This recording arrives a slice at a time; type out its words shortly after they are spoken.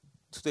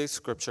Today's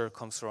scripture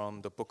comes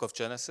from the book of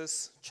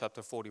Genesis,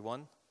 chapter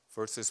 41,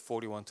 verses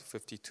 41 to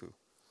 52.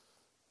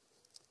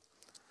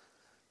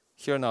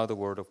 Hear now the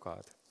word of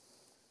God.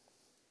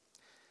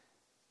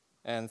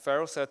 And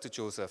Pharaoh said to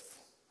Joseph,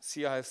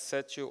 "See, I have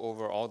set you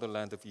over all the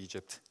land of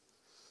Egypt."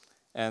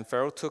 And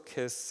Pharaoh took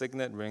his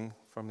signet ring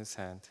from his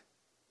hand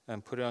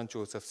and put it on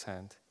Joseph's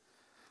hand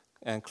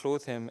and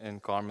clothed him in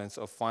garments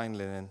of fine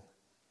linen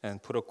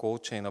and put a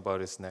gold chain about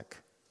his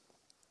neck.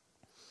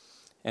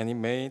 And he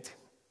made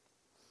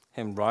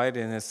him ride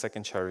in his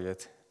second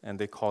chariot, and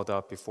they called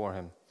out before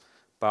him,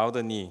 "Bow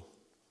the knee."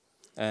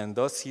 And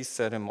thus he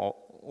set him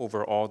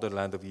over all the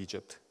land of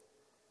Egypt.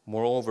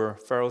 Moreover,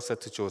 Pharaoh said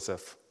to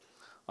Joseph,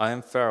 "I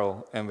am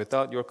Pharaoh, and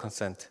without your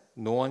consent,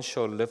 no one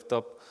shall lift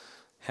up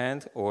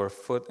hand or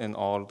foot in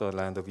all the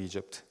land of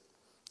Egypt."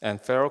 And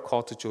Pharaoh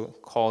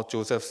called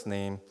Joseph's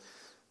name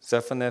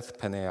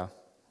Zaphenath-Paneah,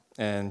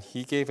 and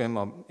he gave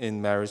him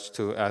in marriage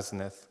to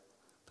Asenath,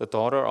 the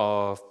daughter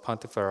of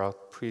Potiphar,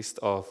 priest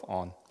of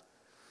On.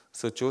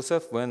 So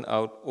Joseph went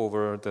out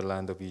over the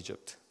land of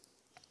Egypt.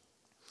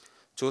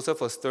 Joseph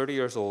was 30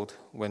 years old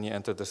when he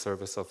entered the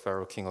service of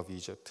Pharaoh, king of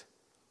Egypt.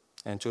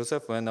 And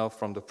Joseph went out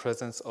from the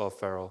presence of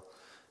Pharaoh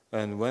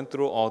and went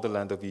through all the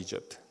land of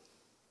Egypt.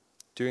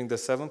 During the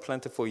 7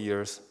 plentiful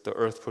years, the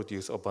earth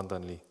produced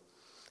abundantly.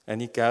 And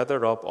he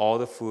gathered up all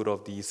the food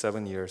of these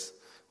 7 years,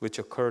 which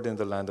occurred in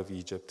the land of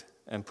Egypt,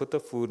 and put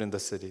the food in the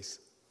cities.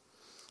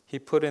 He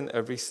put in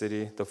every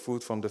city the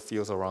food from the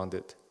fields around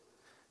it.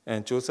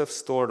 And Joseph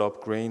stored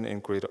up grain in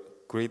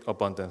great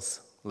abundance,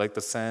 like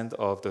the sand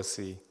of the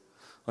sea,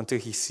 until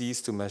he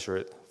ceased to measure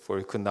it, for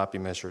it could not be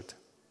measured.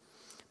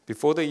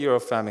 Before the year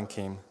of famine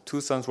came,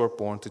 2 sons were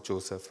born to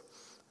Joseph.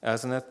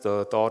 Asenath,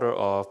 the daughter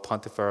of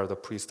Potiphar, the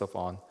priest of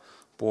On,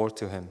 bore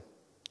to him.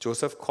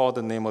 Joseph called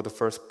the name of the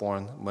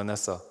firstborn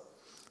Manasseh,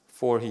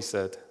 for he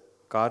said,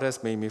 "God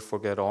has made me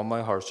forget all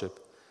my hardship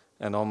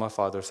and all my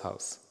father's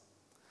house."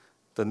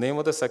 The name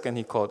of the second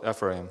he called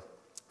Ephraim,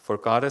 for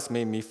God has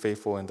made me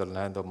faithful in the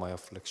land of my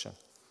affliction.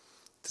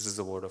 This is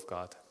the word of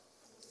God.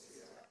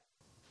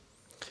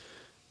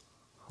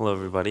 Hello,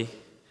 everybody.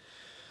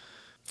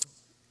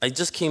 I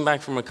just came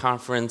back from a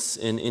conference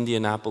in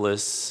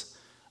Indianapolis.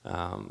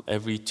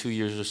 Every 2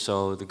 years or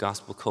so, the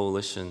Gospel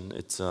Coalition,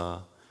 it's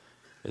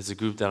a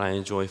group that I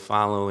enjoy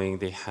following.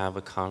 They have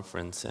a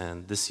conference,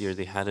 and this year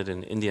they had it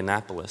in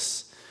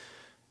Indianapolis.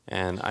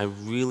 And I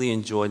really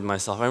enjoyed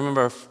myself. I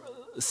remember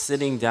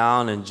sitting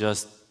down and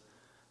just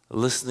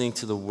listening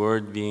to the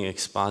word being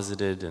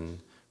exposited and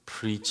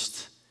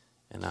preached,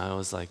 and I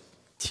was like,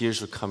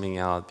 tears were coming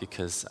out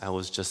because I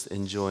was just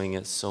enjoying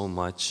it so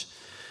much.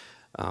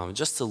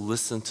 Just to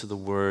listen to the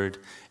word.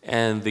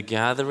 And the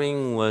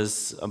gathering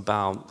was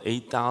about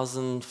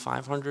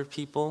 8,500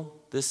 people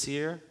this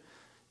year,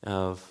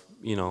 of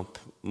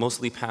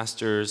mostly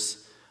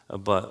pastors,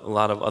 but a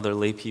lot of other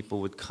lay people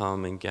would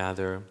come and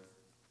gather.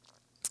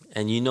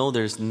 And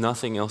there's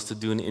nothing else to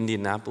do in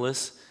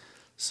Indianapolis,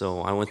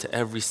 so I went to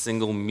every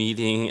single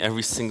meeting,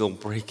 every single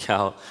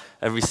breakout,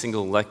 every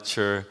single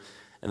lecture,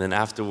 and then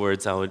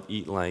afterwards I would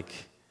eat like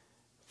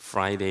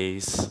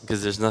Fridays,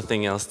 because there's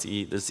nothing else to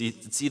eat.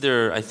 It's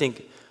either, I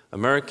think,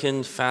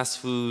 American fast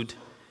food,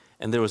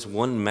 and there was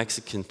one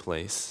Mexican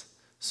place.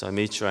 So I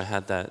made sure I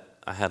had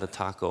a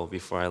taco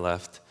before I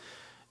left.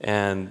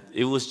 And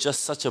it was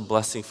just such a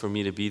blessing for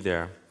me to be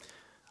there.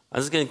 I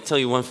was going to tell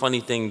you one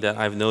funny thing that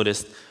I've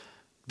noticed.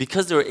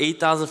 Because there were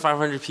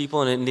 8,500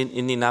 people in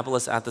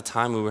Indianapolis at the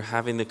time we were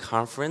having the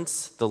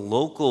conference, the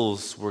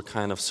locals were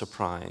kind of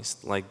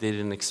surprised, like they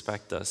didn't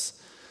expect us.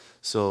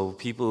 So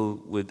people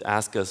would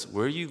ask us,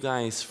 "Where are you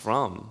guys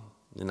from?"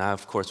 And I,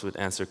 of course, would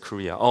answer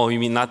Korea. "Oh, you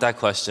mean not that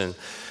question?"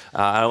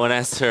 I would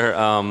answer,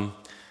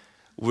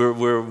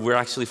 we're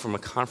actually from a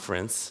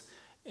conference,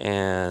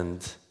 and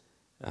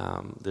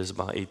there's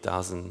about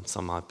 8,000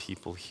 some odd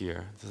people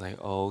here. They're like,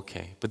 "Oh,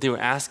 okay." But they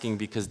were asking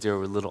because they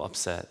were a little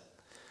upset.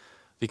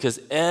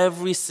 Because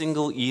every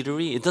single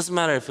eatery, it doesn't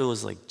matter if it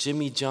was like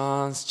Jimmy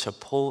John's,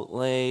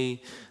 Chipotle,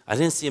 I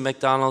didn't see a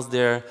McDonald's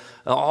there.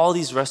 All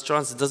these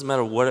restaurants, it doesn't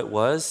matter what it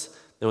was,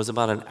 there was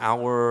about an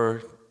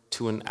hour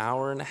to an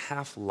hour and a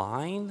half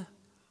line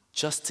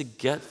just to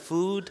get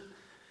food.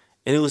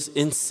 And it was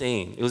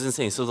insane. It was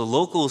insane. So the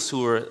locals who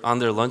were on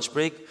their lunch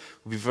break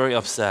would be very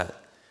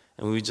upset.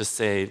 And we would just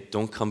say,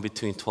 "Don't come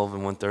between 12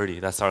 and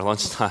 1:30. That's our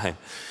lunchtime."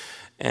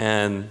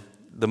 And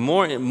the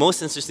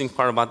most interesting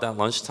part about that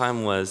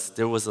lunchtime was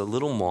there was a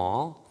little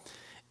mall,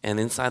 and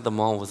inside the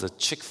mall was a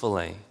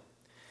Chick-fil-A.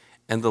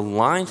 And the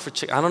line for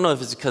I don't know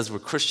if it's because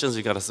we're Christians,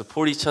 we got to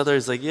support each other.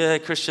 It's like, yeah,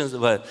 Christians,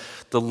 but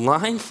the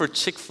line for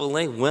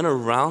Chick-fil-A went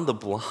around the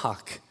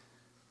block.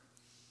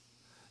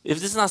 If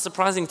this is not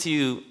surprising to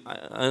you,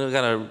 I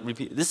got to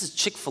repeat, this is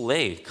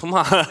Chick-fil-A. Come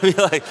on. I mean,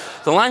 like,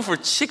 the line for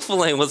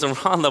Chick-fil-A was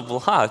around the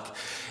block.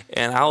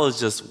 And I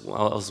was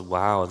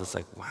wow. It's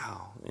like,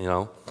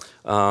 wow,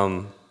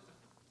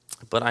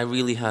 But I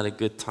really had a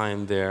good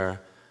time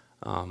there.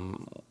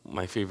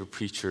 My favorite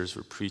preachers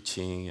were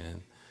preaching,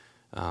 and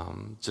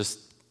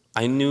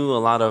I knew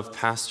a lot of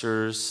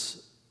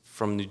pastors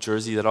from New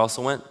Jersey that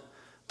also went,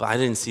 but I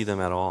didn't see them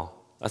at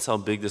all. That's how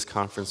big this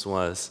conference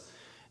was.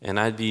 And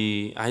I'd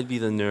be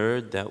the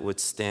nerd that would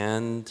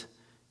stand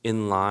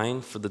in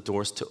line for the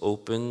doors to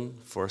open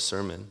for a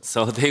sermon.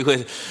 So they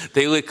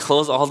would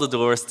close all the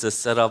doors to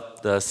set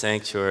up the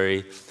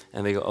sanctuary,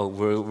 and they go, oh,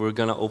 we're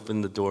going to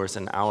open the doors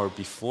an hour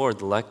before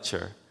the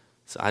lecture.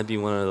 So I'd be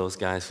one of those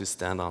guys who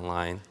stand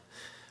online.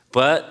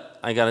 But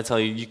I got to tell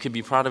you, you could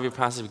be proud of your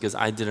pastor because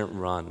I didn't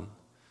run.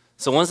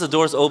 So once the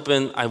doors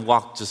opened, I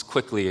walked just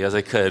quickly as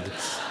I could.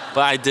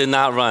 But I did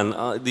not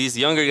run. These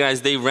younger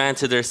guys, they ran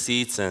to their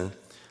seats, and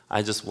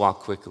I just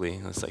walked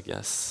quickly. I was like,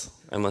 yes,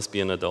 I must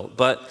be an adult.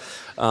 But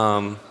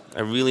I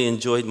really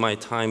enjoyed my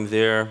time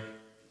there.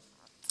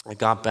 I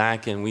got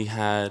back, and we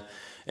had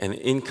an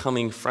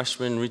incoming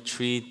freshman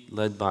retreat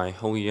led by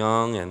Ho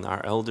Young, and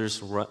our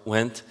elders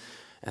went.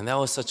 And that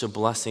was such a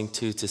blessing,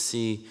 too, to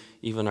see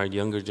even our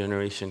younger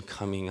generation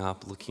coming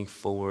up, looking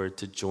forward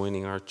to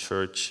joining our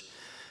church.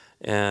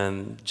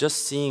 And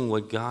just seeing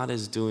what God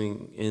is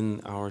doing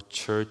in our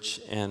church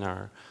and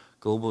our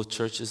global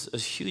church is a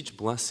huge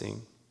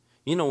blessing.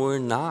 You know, we're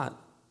not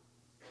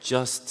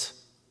just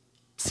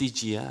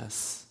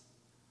CGS.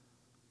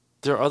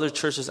 There are other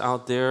churches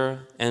out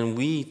there, and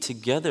we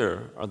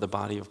together are the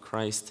body of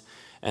Christ.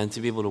 And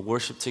to be able to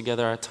worship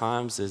together at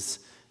times is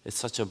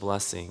such a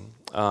blessing.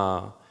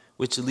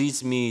 Which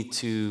leads me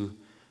to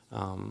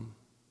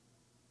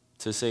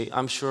say,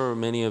 I'm sure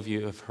many of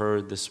you have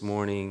heard this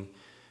morning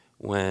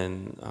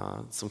when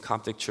some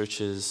Coptic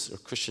churches or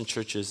Christian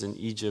churches in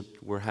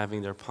Egypt were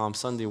having their Palm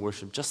Sunday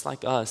worship, just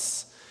like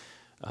us.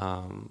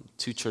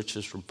 2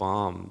 churches were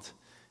bombed,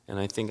 and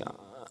I think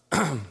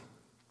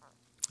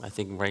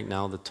right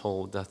now the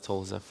death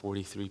toll is at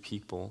 43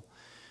 people.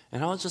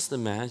 And I was just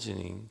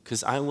imagining,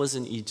 because I was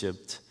in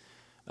Egypt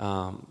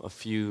a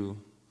few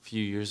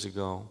years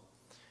ago,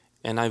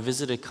 and I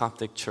visited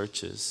Coptic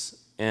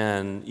churches.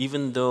 And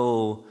even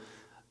though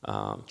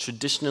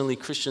traditionally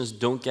Christians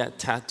don't get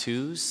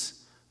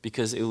tattoos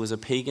because it was a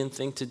pagan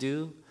thing to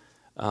do,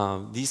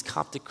 these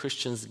Coptic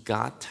Christians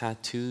got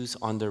tattoos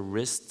on their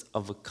wrist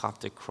of a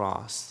Coptic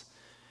cross.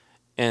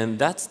 And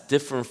that's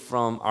different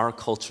from our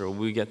culture.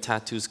 We get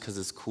tattoos because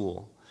it's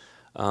cool.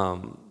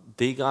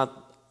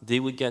 They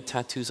would get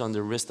tattoos on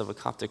the wrist of a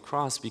Coptic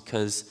cross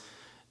because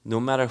no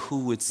matter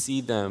who would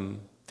see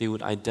them, they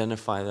would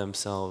identify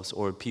themselves,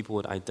 or people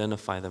would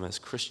identify them as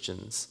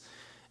Christians.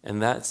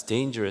 And that's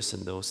dangerous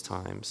in those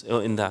times,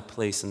 in that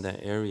place, in that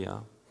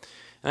area.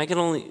 And I can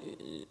only,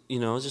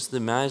 just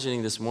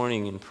imagining this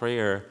morning in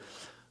prayer,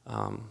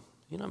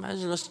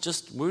 imagine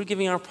we're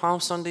giving our Palm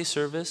Sunday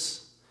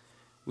service.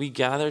 We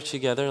gather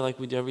together like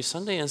we do every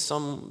Sunday, and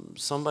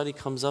somebody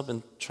comes up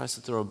and tries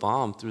to throw a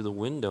bomb through the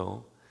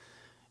window.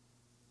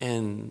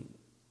 And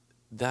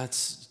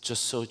that's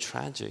just so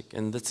tragic.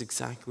 And that's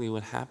exactly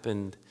what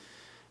happened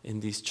in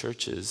these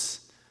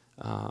churches.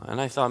 And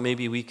I thought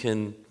maybe we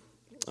can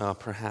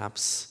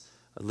perhaps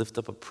lift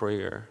up a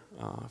prayer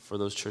for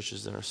those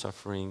churches that are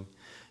suffering,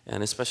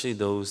 and especially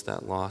those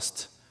that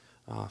lost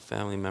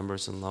family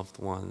members and loved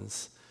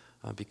ones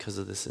because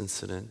of this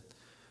incident.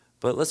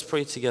 But let's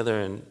pray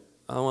together, and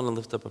I want to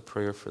lift up a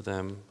prayer for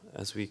them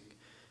as we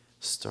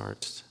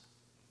start.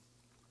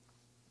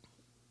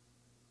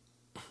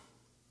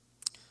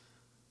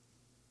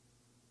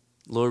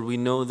 Lord, we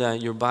know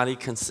that your body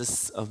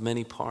consists of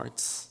many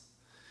parts.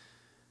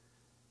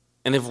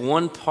 And if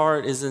one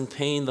part is in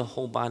pain, the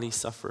whole body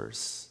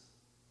suffers.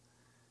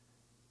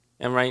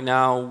 And right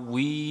now,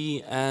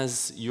 we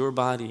as your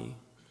body,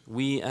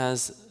 we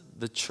as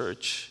the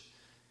church,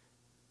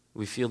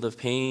 we feel the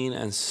pain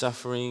and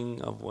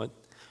suffering of what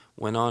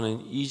went on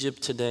in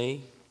Egypt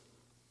today.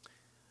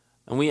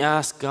 And we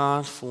ask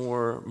God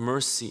for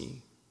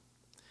mercy.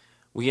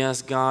 We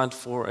ask God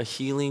for a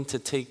healing to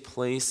take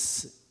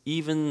place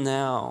even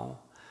now,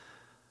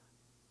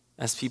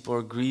 as people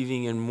are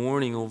grieving and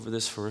mourning over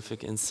this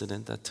horrific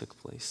incident that took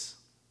place.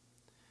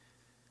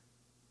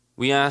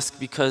 We ask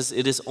because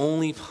it is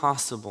only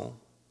possible.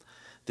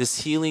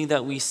 This healing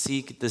that we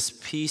seek, this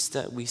peace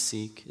that we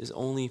seek, is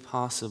only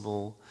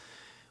possible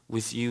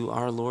with you,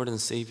 our Lord and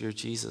Savior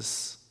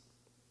Jesus.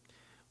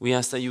 We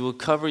ask that you will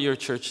cover your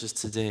churches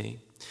today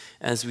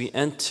as we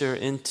enter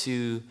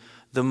into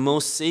the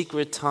most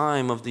sacred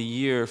time of the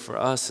year for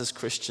us as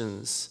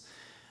Christians,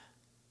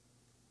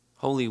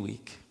 Holy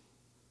Week.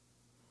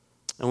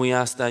 And we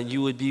ask that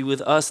you would be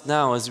with us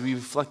now as we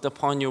reflect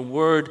upon your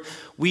word.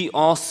 We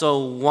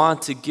also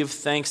want to give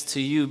thanks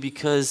to you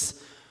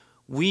because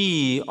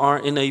we are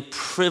in a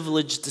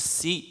privileged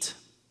seat.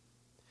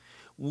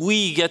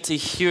 We get to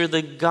hear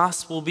the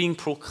gospel being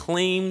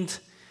proclaimed,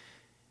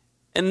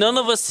 and none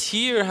of us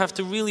here have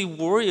to really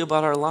worry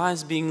about our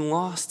lives being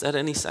lost at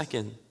any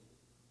second.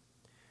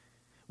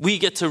 We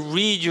get to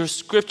read your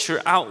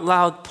scripture out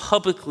loud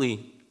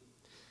publicly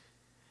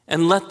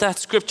and let that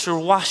scripture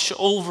wash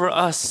over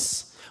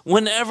us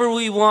whenever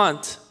we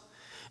want.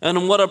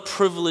 And what a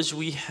privilege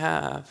we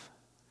have.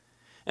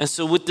 And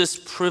so with this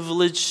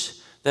privilege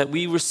that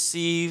we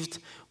received,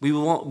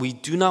 we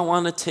do not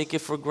want to take it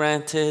for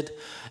granted.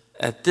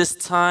 at this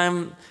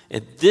time,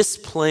 at this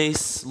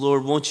place,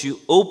 Lord, won't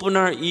you open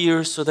our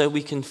ears so that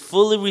we can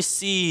fully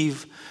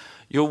receive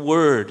your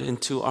word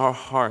into our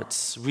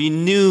hearts.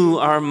 Renew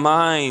our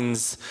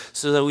minds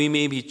so that we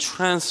may be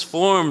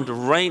transformed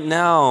right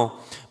now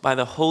by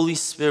the Holy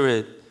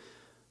Spirit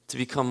to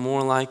become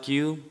more like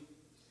you,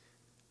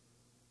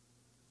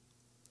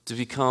 to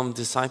become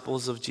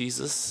disciples of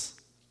Jesus,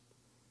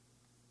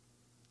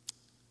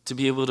 to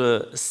be able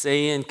to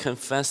say and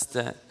confess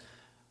that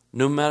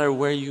no matter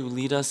where you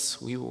lead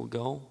us, we will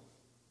go.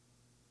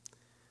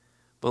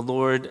 But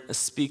Lord,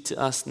 speak to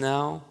us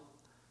now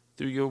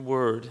through your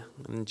word.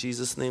 In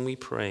Jesus' name we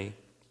pray.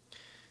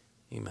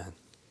 Amen.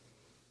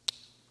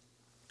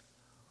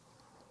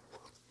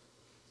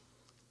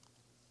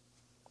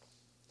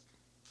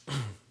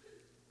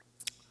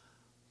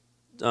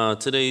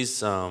 Today's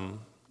sermon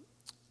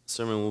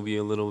will be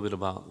a little bit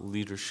about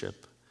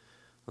leadership.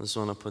 I just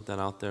want to put that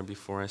out there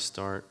before I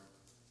start.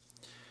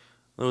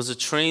 There was a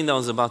train that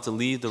was about to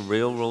leave the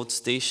railroad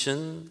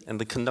station, and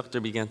the conductor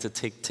began to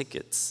take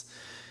tickets.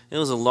 It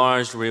was a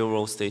large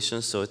railroad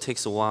station, so it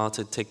takes a while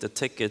to take the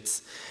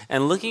tickets.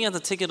 And looking at the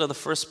ticket of the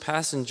first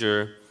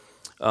passenger,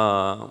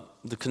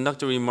 the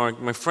conductor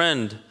remarked, "My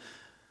friend,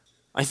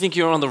 I think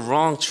you're on the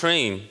wrong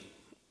train."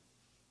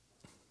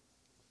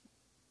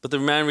 But the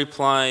man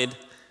replied,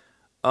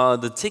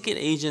 "The ticket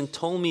agent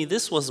told me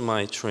this was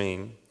my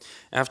train."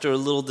 After a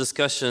little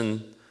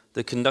discussion,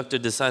 the conductor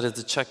decided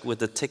to check with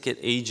the ticket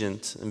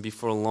agent, and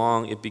before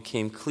long it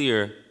became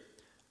clear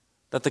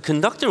that the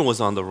conductor was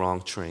on the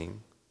wrong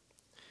train.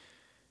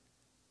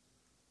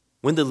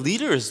 When the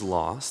leader is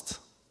lost,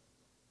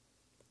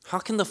 how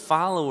can the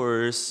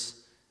followers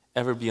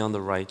ever be on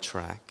the right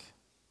track?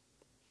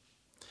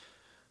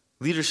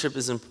 Leadership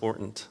is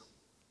important.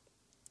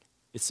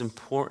 It's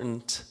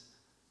important.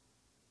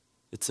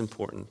 It's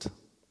important.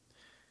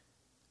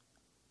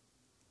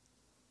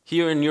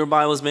 Here in your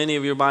Bibles, many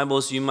of your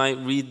Bibles, you might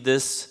read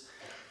this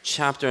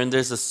chapter, and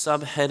there's a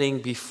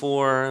subheading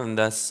before, and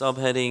that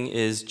subheading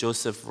is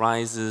Joseph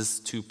rises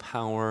to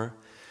power.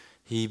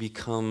 He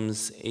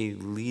becomes a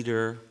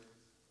leader.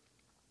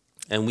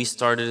 And we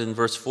started in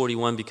verse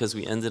 41 because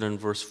we ended in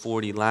verse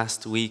 40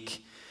 last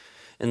week.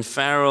 And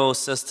Pharaoh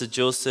says to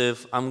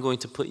Joseph, "I'm going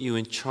to put you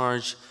in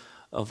charge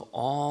of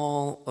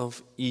all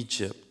of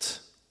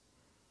Egypt."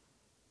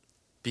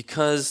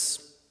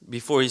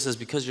 Before he says,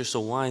 "Because you're so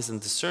wise and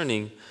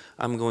discerning,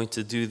 I'm going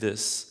to do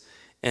this.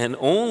 And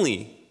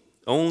only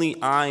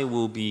I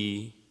will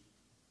be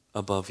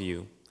above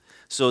you."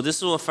 So this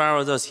is what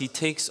Pharaoh does. He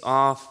takes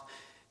off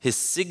his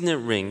signet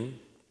ring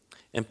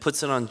and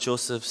puts it on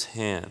Joseph's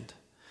hand.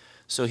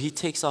 So he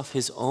takes off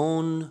his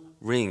own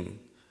ring,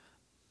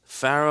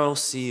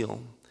 Pharaoh's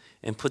seal,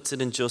 and puts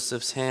it in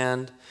Joseph's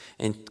hand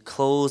and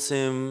clothes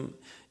him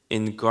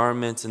in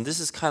garments. And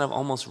this is kind of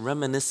almost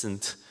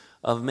reminiscent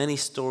of many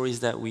stories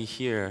that we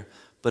hear.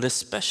 But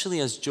especially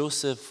as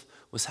Joseph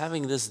was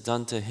having this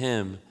done to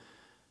him,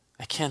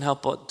 I can't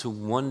help but to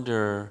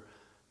wonder,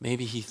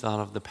 maybe he thought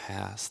of the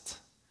past,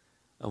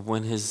 of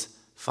when his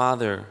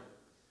father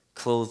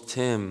clothed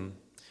him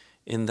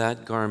in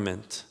that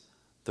garment,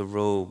 the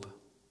robe.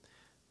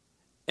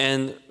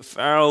 And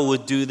Pharaoh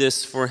would do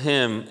this for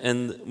him.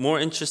 And more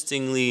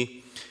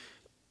interestingly,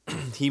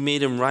 he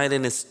made him ride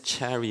in his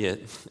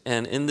chariot.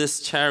 And in this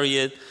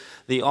chariot,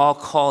 they all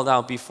called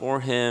out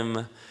before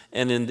him.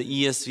 And in the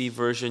ESV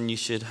version, you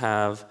should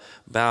have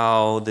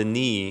bow the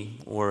knee.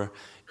 Or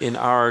in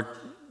our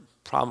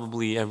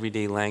probably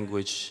everyday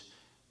language,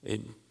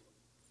 it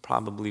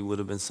probably would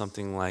have been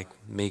something like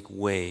make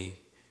way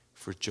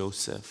for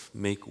Joseph,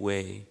 make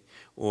way.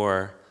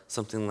 Or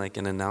something like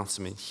an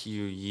announcement,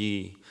 hear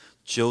ye.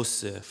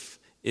 Joseph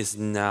is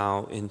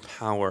now in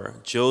power.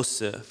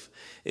 Joseph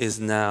is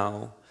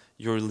now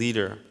your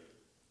leader.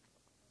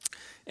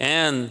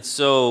 And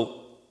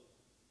so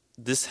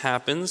this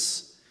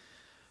happens.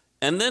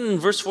 And then in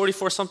verse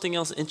 44, something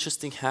else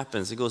interesting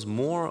happens. It goes,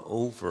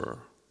 "Moreover."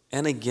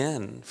 And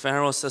again,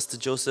 Pharaoh says to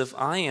Joseph,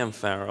 "I am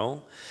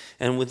Pharaoh,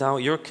 and without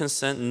your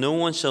consent, no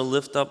one shall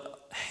lift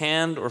up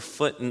hand or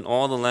foot in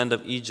all the land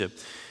of Egypt."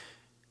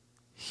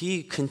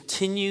 He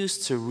continues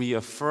to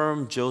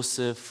reaffirm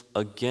Joseph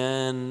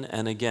again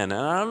and again.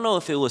 And I don't know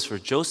if it was for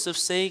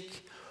Joseph's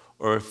sake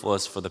or if it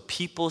was for the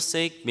people's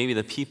sake. Maybe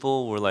the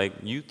people were like,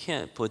 "You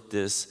can't put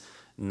this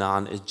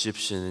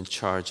non-Egyptian in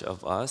charge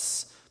of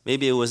us."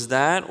 Maybe it was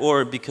that,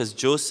 or because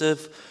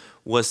Joseph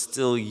was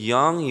still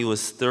young, he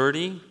was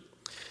 30,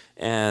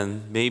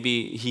 and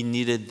maybe he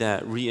needed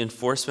that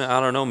reinforcement. I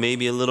don't know,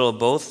 maybe a little of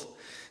both.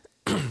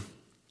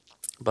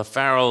 But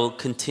Pharaoh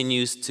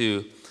continues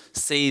to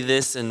say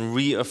this and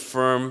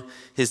reaffirm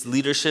his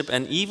leadership,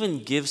 and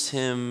even gives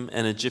him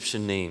an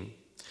Egyptian name.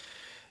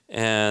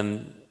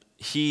 And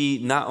he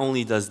not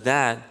only does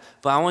that,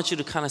 but I want you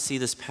to kind of see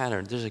this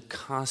pattern. There's a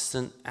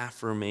constant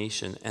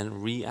affirmation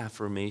and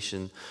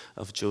reaffirmation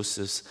of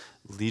Joseph's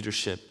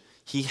leadership.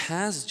 He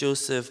has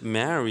Joseph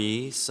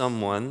marry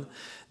someone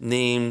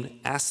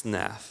named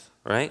Asenath,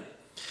 right?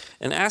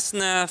 And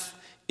Asenath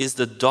is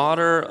the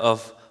daughter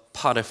of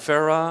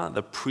Potiphera,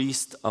 the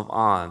priest of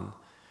On.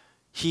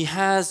 he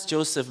has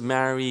Joseph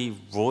marry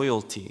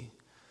royalty.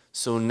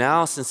 So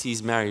now, since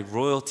he's married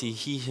royalty,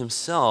 he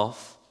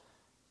himself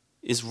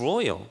is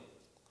royal.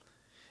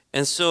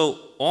 And so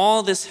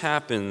all this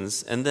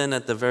happens, and then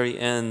at the very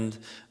end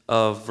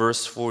of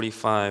verse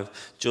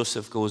 45,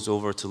 Joseph goes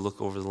over to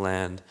look over the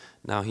land.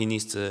 Now he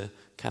needs to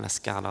kind of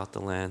scout out the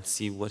land,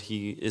 see what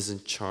he is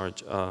in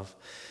charge of.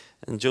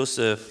 And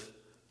Joseph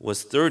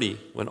was 30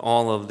 when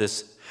all of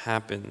this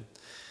happened.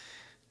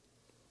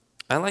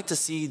 I like to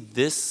see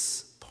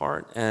this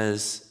part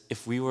as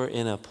if we were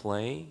in a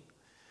play.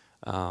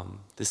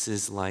 This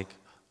is like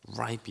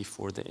right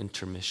before the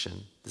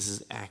intermission. This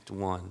is Act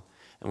 1.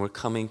 And we're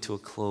coming to a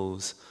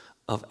close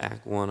of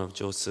Act 1 of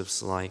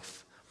Joseph's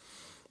life.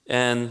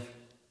 And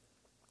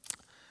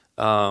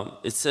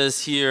it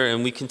says here,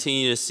 and we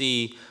continue to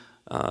see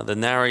the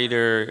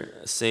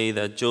narrator say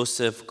that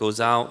Joseph goes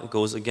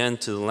again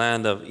to the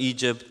land of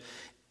Egypt.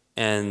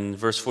 And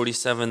verse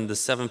 47, the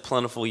 7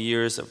 plentiful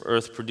years of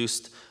earth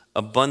produced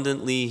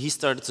abundantly. He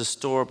started to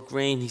store up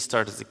grain. He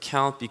started to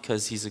count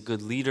because he's a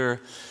good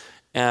leader.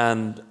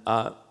 And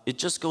it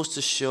just goes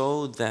to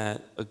show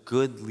that a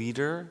good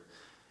leader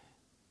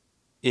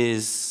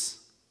is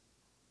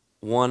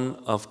one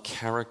of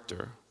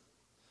character.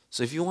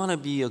 So if you want to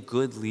be a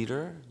good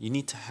leader, you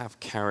need to have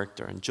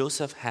character. And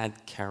Joseph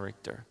had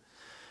character.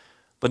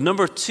 But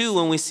number 2,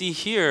 when we see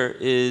here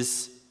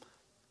is,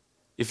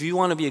 if you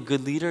want to be a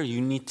good leader,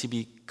 you need to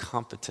be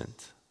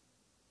competent.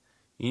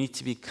 You need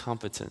to be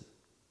competent.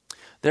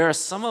 There are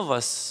some of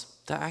us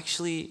that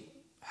actually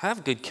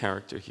have good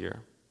character here.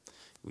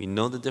 We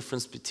know the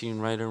difference between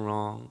right and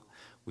wrong.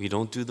 We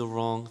don't do the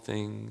wrong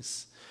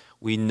things.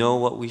 We know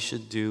what we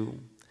should do.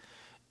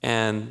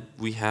 And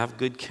we have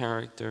good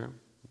character.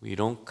 We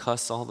don't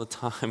cuss all the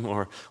time,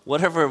 or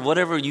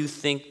whatever you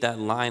think that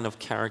line of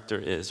character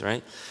is,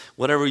 right?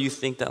 Whatever you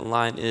think that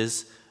line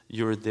is,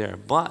 you're there.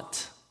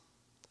 But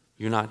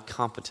you're not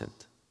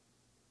competent.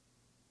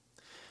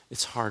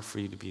 It's hard for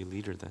you to be a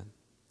leader then.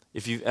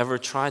 If you've ever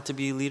tried to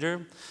be a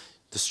leader,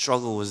 the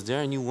struggle was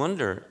there, and you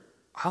wonder,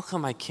 how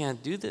come I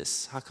can't do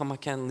this? How come I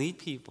can't lead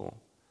people?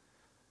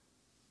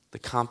 The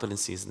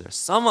competency is there.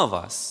 Some of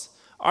us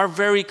are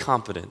very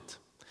competent.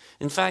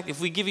 In fact, if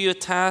we give you a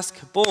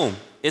task, boom,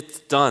 it's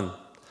done.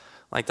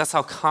 Like, that's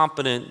how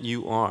competent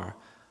you are.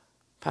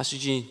 Pastor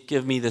Gene,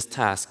 give me this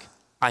task.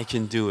 I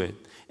can do it.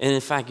 And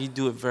in fact, you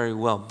do it very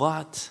well.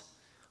 But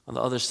on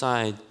the other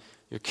side,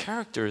 your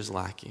character is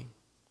lacking.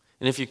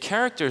 And if your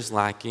character is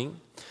lacking,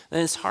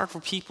 then it's hard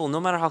for people, no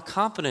matter how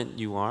competent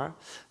you are,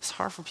 it's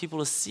hard for people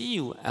to see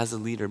you as a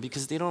leader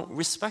because they don't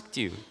respect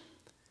you.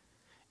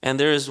 And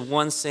there is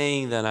one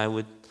saying that I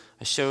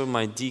shared with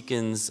my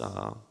deacons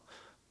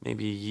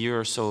maybe a year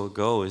or so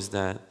ago, is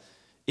that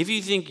if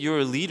you think you're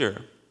a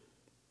leader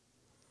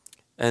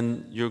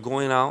and you're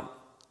going out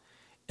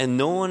and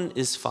no one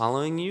is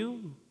following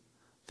you,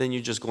 then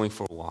you're just going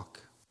for a walk.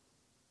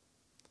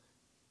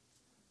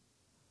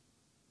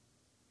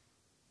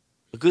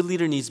 A good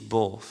leader needs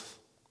both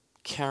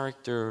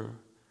character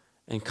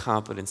and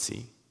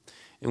competency.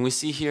 And we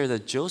see here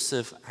that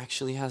Joseph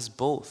actually has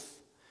both.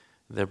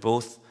 They're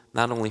both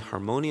not only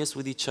harmonious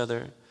with each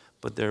other,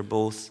 but they're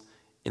both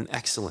in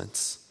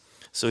excellence.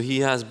 So he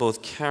has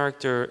both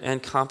character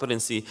and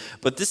competency.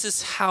 But this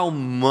is how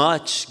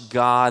much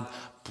God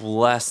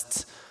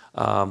blessed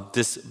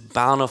this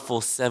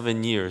bountiful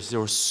 7 years. There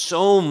was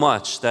so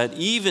much that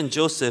even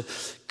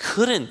Joseph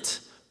couldn't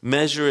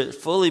measure it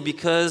fully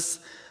because,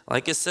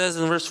 like it says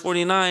in verse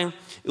 49,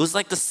 it was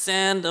like the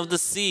sand of the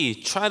sea.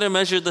 Try to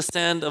measure the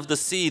sand of the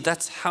sea.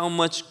 That's how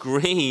much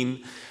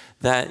grain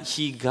that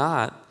he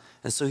got.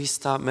 And so he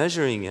stopped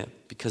measuring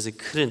it because it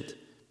couldn't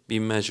be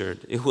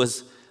measured. It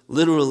was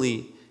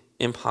literally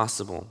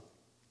impossible.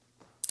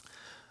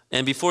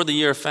 And before the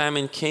year of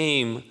famine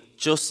came,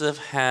 Joseph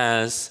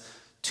has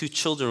 2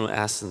 children with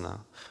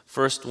Asenath.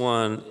 First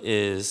one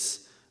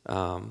is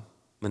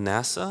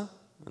Manasseh,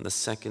 and the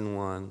second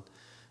one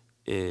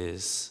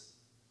is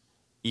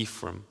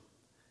Ephraim.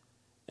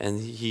 And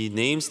he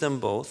names them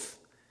both,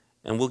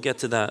 and we'll get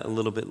to that a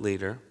little bit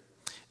later.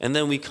 And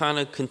then we kind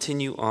of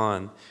continue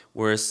on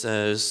where it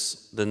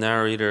says the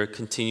narrator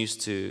continues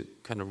to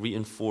kind of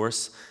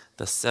reinforce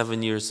the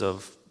 7 years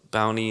of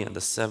bounty and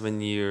the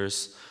 7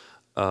 years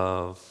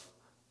of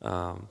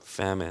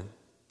famine.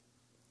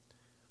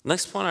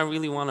 Next point I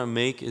really want to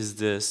make is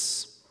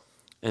this,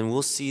 and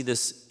we'll see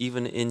this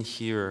even in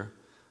here.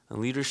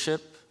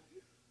 Leadership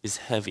is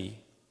heavy.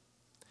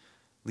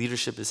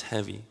 Leadership is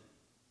heavy.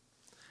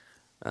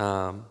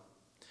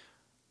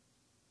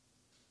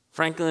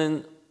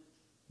 Franklin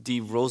D.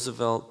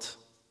 Roosevelt,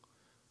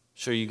 I'm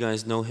sure you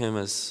guys know him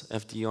as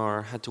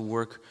FDR, had to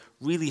work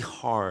really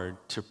hard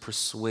to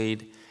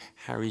persuade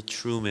Harry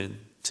Truman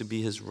to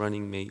be his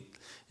running mate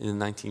in the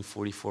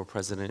 1944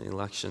 president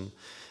election.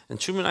 And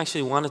Truman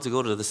actually wanted to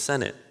go to the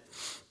Senate,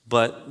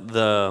 but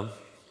the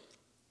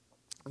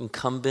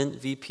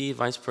incumbent VP,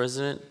 vice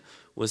president,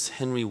 was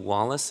Henry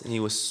Wallace, and he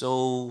was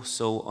so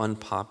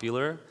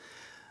unpopular.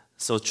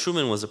 So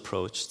Truman was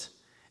approached,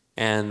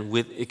 and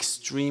with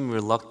extreme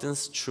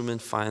reluctance, Truman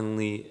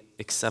finally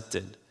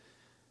accepted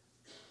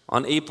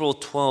On April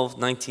 12,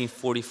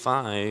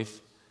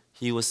 1945,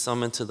 he was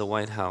summoned to the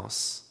White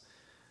House.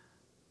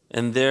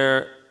 And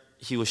there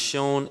he was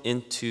shown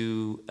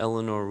into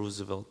Eleanor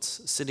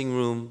Roosevelt's sitting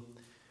room,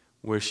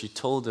 where she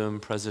told him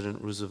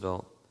President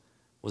Roosevelt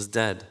was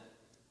dead.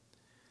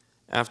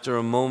 After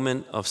a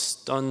moment of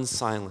stunned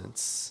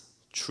silence,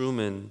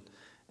 Truman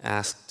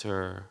asked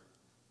her,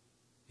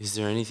 "Is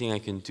there anything I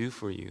can do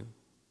for you?"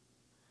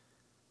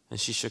 And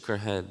she shook her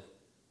head.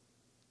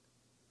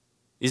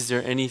 "Is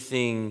there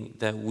anything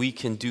that we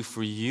can do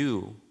for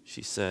you?"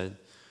 she said.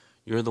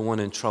 "You're the one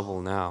in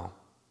trouble now."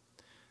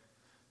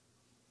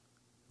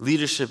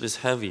 Leadership is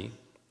heavy.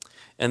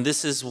 And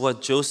this is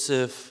what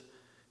Joseph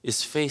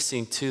is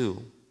facing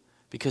too,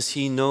 because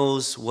he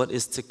knows what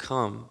is to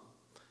come.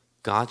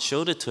 God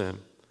showed it to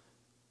him.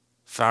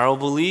 Pharaoh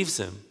believes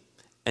him.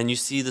 And you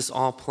see this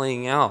all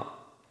playing out.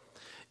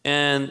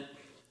 And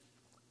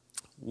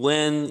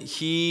when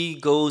he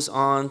goes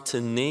on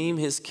to name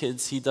his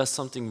kids, he does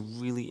something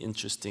really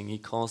interesting. He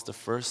calls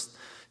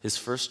his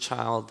first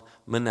child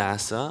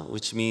Manasseh,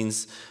 which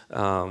means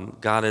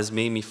God has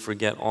made me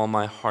forget all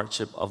my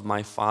hardship of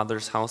my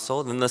father's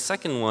household. And the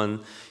second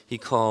one he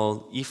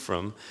called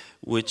Ephraim,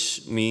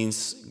 which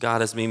means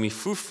God has made me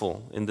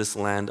fruitful in this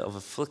land of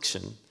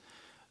affliction.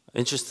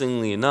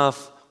 Interestingly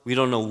enough, we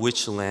don't know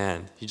which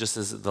land. He just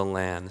says the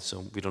land,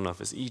 so we don't know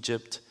if it's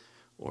Egypt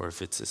or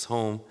if it's his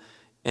home.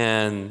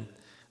 And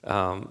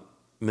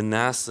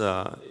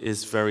Manasseh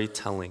is very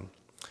telling.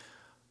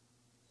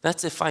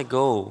 That's if I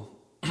go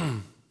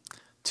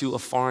to a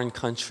foreign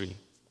country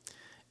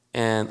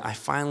and I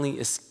finally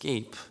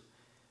escape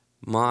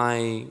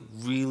my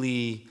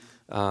really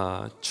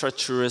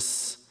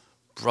treacherous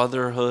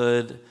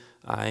brotherhood.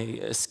 I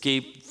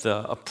escape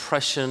the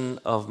oppression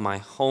of my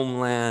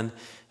homeland,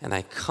 and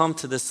I come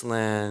to this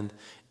land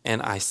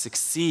and I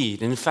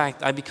succeed. In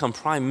fact, I become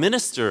prime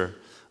minister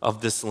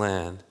of this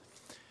land.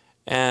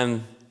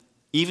 And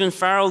even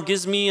Pharaoh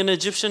gives me an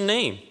Egyptian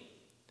name,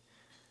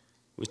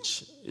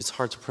 which is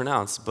hard to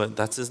pronounce, but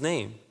that's his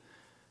name.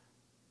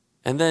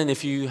 And then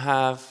if you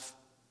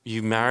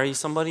marry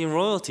somebody in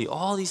royalty,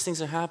 all these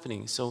things are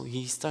happening. So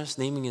he starts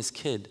naming his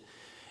kid.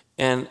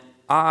 And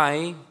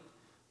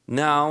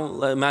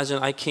now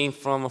imagine I came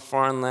from a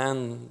foreign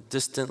land,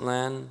 distant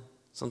land,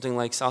 something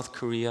like South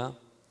Korea.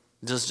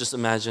 Just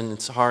imagine,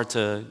 it's hard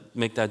to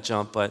make that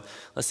jump, but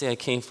let's say I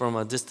came from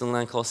a distant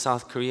land called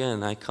South Korea,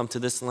 and I come to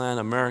this land,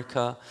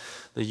 America,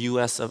 the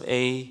US of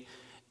A,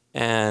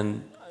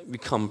 and I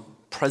become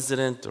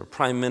president or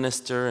prime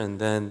minister, and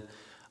then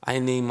I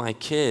name my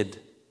kid,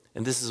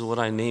 and this is what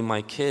I name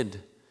my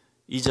kid,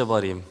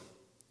 잊어버림.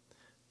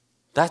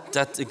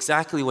 That's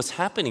exactly what's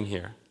happening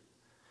here.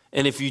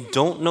 And if you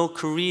don't know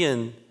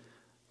Korean,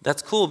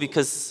 that's cool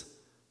because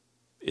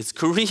it's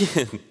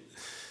Korean.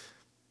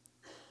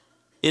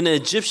 In an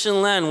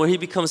Egyptian land where he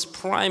becomes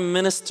prime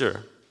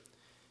minister,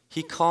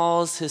 he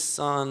calls his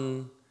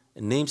son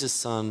and names his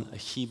son a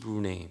Hebrew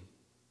name.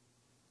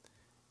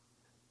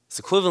 It's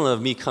equivalent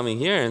of me coming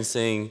here and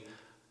saying,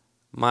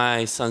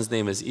 my son's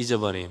name is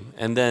잊어버림.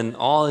 And then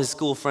all his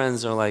school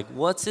friends are like,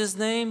 what's his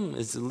name?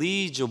 It's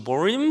Lee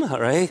Joborim,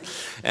 right?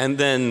 And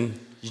then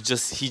he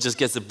just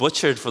gets it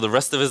butchered for the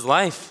rest of his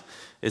life.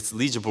 It's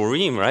Lee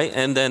Joborim, right?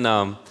 And then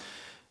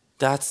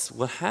that's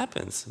what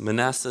happens.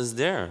 Manasseh's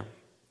there.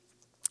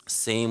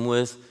 Same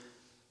with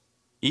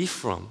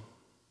Ephraim.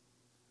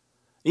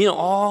 You know,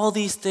 all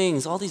these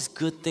things, all these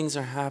good things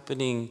are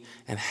happening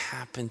and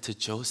happened to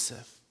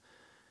Joseph.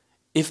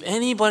 If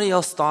anybody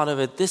else thought of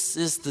it, this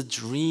is the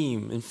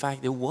dream. In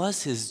fact, it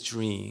was his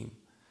dream.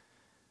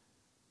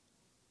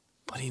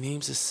 But he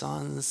names his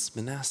sons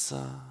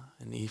Manasseh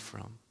and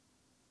Ephraim.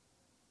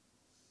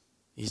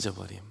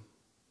 잊어버림.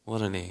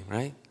 What a name,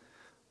 right?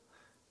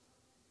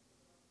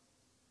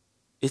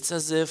 It's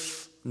as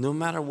if no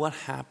matter what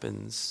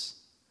happens,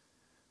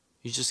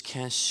 you just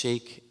can't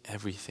shake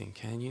everything,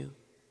 can you?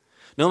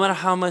 No matter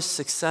how much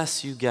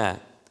success you get.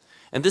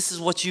 And this is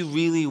what you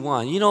really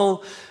want. You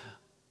know,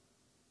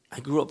 I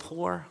grew up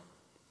poor.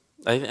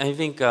 I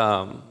think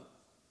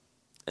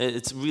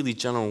it's a really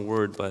general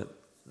word, but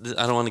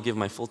I don't want to give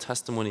my full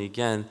testimony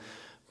again,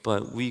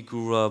 but we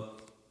grew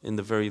up in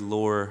the very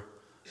lower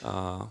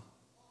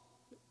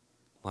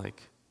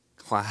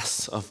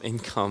class of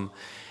income.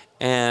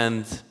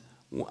 And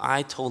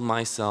I told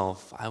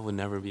myself I would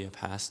never be a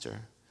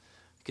pastor.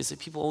 Because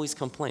people always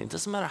complain. It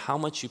doesn't matter how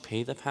much you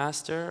pay the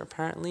pastor,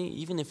 apparently.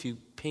 Even if you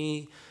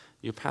pay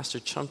your pastor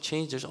chump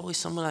change, there's always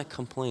someone that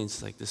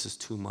complains, like, this is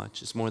too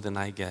much. It's more than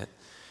I get.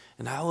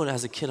 And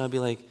as a kid, I'd be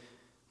like,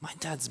 my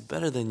dad's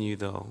better than you,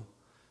 though.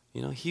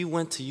 You know, he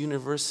went to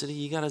university.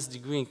 He got his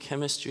degree in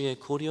chemistry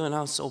at Koryo, and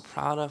I was so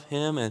proud of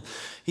him. And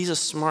he's a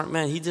smart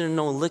man. He didn't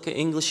know a lick of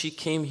English. He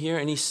came here,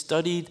 and he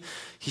studied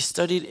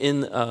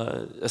in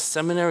a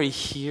seminary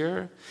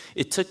here.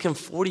 It took him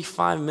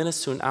 45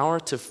 minutes to an hour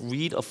to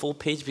read a full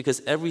page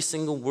because every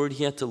single word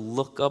he had to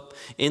look up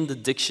in the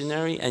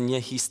dictionary, and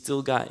yet he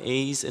still got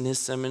A's in his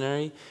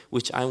seminary,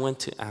 which I went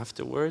to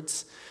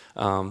afterwards,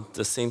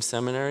 the same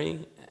seminary.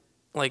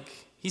 Like,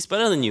 he's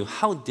better than you.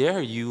 How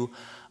dare you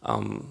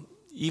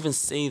even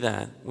say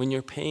that when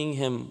you're paying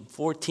him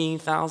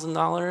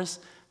 $14,000?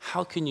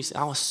 How can you say?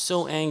 I was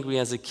so angry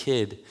as a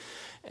kid.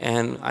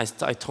 And I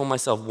told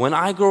myself, when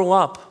I grow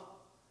up,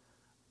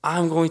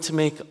 I'm going to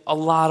make a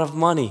lot of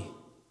money.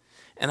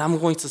 And I'm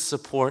going to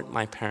support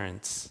my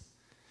parents.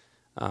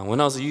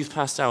 When I was a youth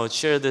pastor, I would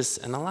share this,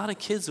 and a lot of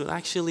kids would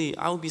actually,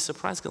 I would be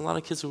surprised because a lot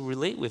of kids would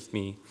relate with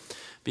me.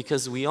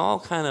 Because we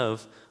all a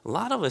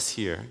lot of us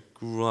here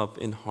grew up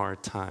in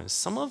hard times.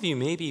 Some of you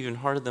maybe even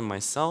harder than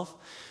myself,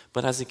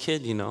 but as a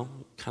kid, kind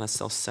of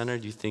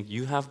self-centered, you think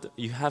you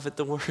have it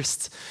the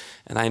worst.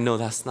 And I know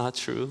that's not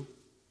true.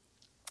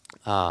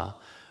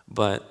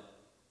 But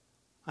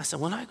I said,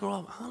 when I grow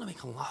up, I'm going to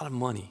make a lot of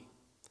money.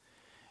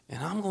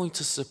 And I'm going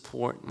to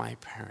support my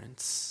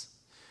parents.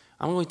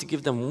 I'm going to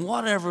give them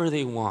whatever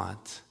they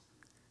want.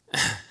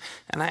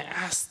 And I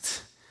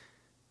asked,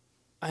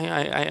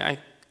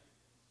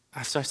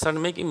 after I started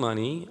making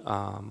money,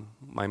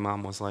 my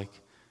mom was like,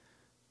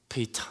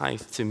 pay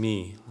tithe to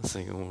me. I was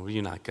like, well,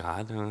 you're not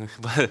God.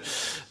 But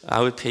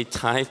I would pay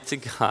tithe to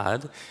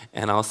God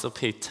and also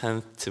pay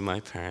tenth to my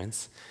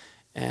parents.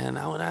 And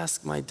I would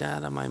ask my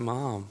dad and my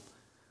mom,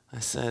 I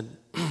said,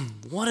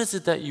 what is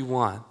it that you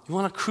want? You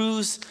want a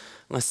cruise?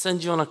 I'm going to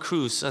send you on a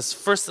cruise. As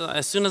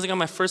soon as I got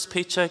my first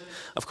paycheck,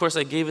 of course,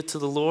 I gave it to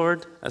the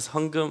Lord as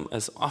hungum,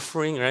 as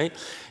offering, right?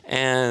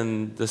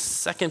 And the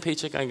second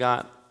paycheck I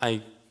got,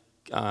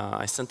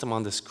 I sent him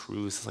on this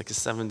cruise. It's like a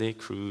 7-day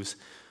cruise.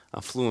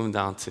 I flew him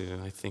down to,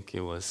 I think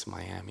it was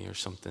Miami or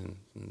something,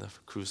 and the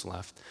cruise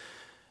left.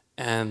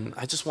 And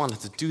I just wanted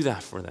to do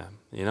that for them,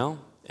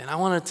 And I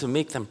wanted to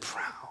make them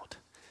proud.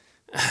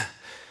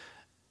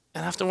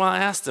 And after a while, I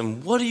asked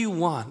them, what do you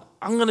want?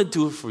 I'm going to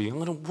do it for you. I'm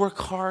going to work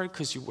hard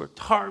because you worked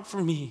hard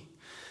for me.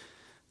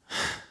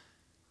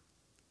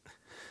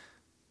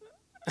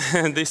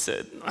 And they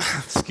said,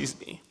 excuse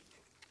me,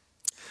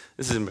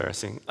 this is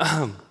embarrassing.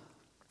 I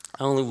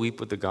only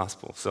weep with the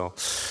gospel, so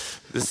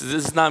this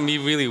is not me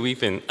really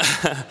weeping.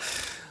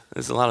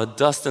 There's a lot of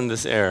dust in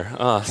this air,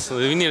 so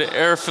we need an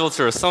air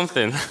filter or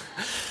something.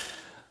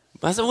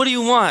 But I said, what do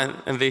you want?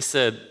 And they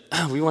said,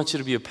 we want you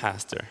to be a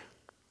pastor.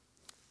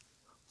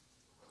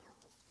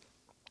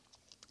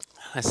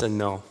 I said,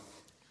 no,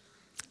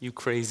 you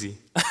crazy.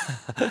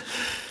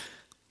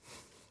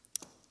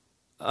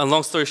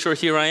 Long story short,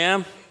 here I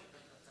am.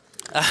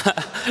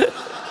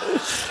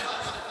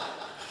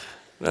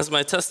 That's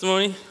my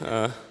testimony.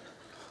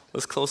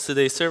 Let's close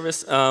today's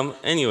service.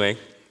 Anyway,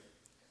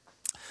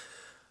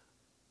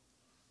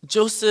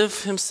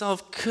 Joseph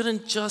himself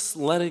couldn't just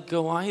let it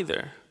go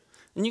either.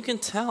 And you can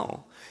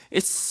tell.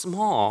 It's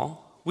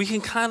small. We can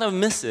kind of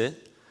miss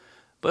it.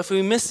 But if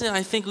we miss it,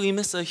 I think we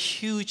miss a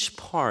huge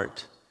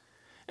part.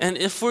 And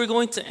if we're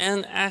going to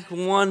end Act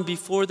 1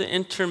 before the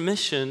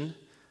intermission,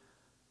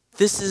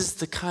 this is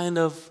the kind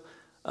of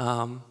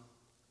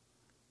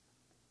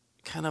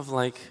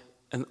like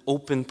an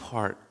open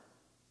part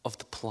of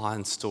the plot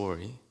and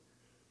story.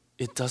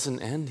 It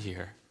doesn't end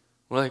here.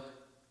 We're like,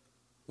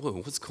 whoa,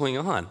 what's going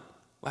on?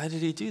 Why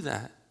did he do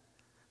that?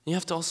 You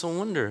have to also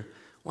wonder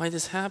why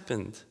this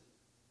happened.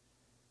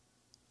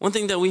 One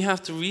thing that we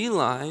have to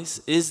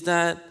realize is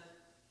that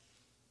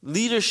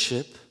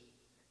leadership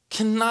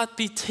cannot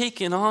be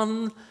taken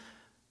on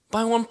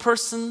by one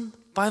person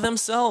by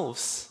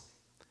themselves.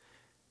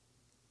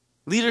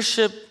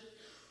 Leadership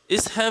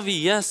is heavy,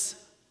 yes,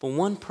 but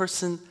one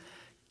person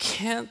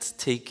can't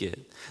take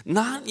it.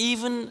 Not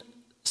even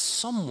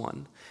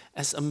someone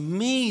as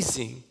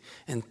amazing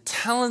and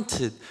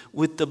talented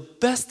with the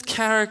best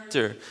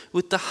character,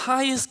 with the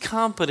highest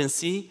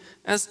competency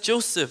as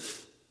Joseph.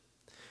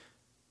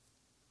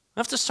 I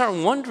have to start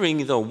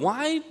wondering, though,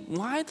 why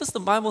does the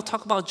Bible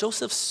talk about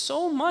Joseph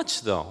so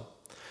much, though?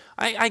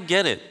 I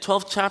get it,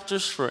 12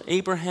 chapters for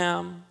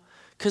Abraham,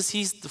 because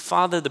he's the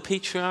father, the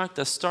patriarch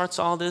that starts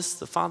all this,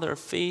 the father of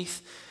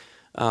faith.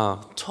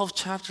 12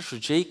 chapters for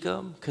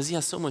Jacob, because he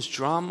has so much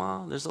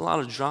drama. There's a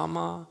lot of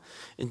drama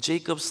in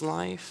Jacob's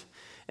life.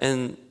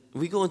 And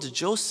we go into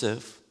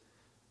Joseph.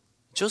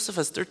 Joseph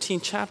has 13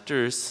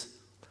 chapters,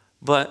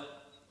 but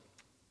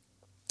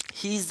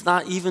he's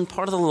not even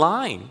part of the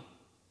line.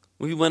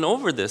 We went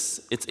over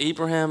this. It's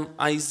Abraham,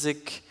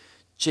 Isaac,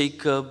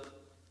 Jacob,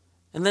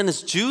 and then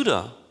it's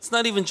Judah. It's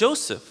not even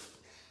Joseph.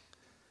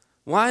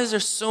 Why is there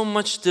so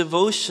much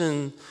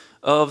devotion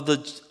of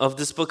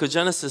this book of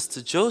Genesis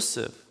to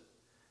Joseph?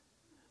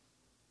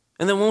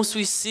 And then once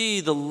we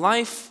see the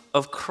life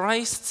of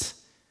Christ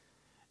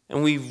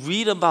and we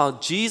read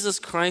about Jesus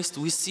Christ,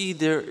 we see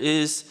there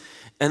is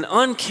an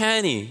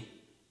uncanny,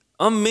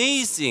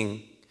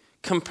 amazing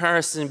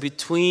comparison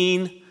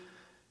between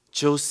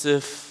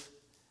Joseph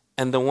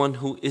and the one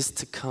who is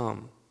to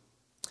come.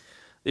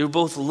 They were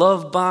both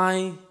loved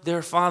by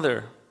their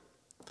father.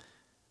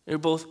 They were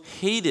both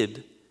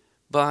hated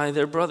by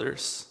their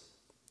brothers.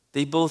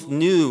 They both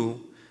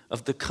knew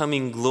of the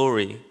coming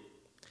glory.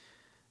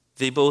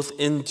 They both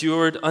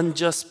endured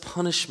unjust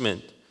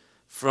punishment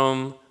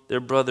from their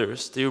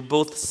brothers. They were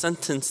both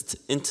sentenced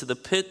into the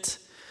pit,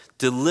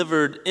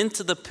 delivered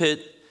into the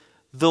pit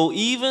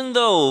even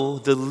though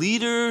the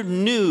leader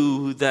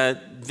knew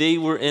that they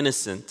were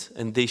innocent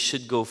and they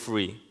should go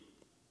free.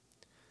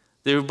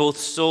 They were both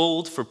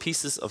sold for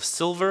pieces of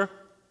silver.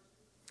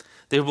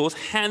 They were both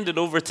handed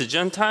over to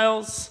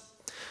Gentiles.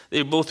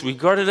 They were both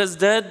regarded as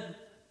dead,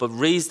 but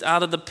raised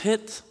out of the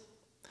pit.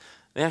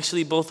 They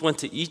actually both went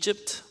to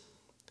Egypt.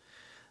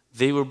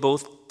 They were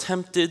both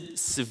tempted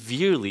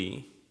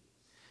severely,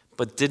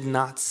 but did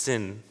not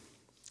sin.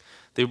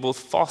 They were both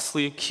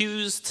falsely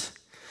accused.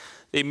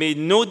 They made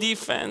no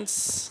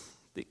defense.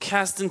 They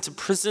cast into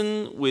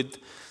prison with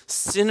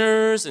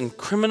sinners and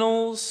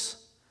criminals.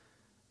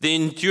 They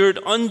endured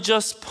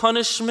unjust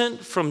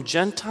punishment from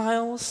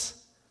Gentiles.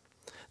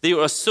 They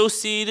were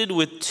associated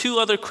with two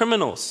other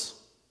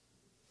criminals.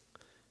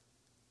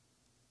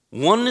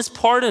 One is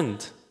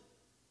pardoned.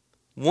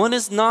 One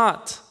is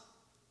not.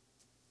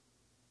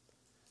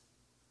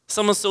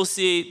 Some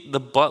associate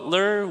the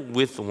butler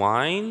with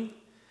wine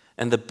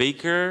and the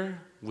baker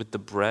with the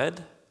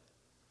bread,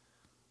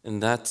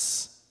 and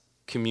that's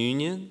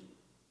communion.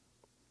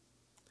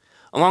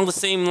 Along the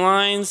same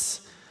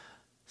lines,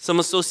 some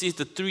associate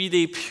the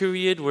 3-day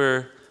period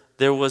where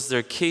there was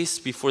their case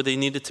before they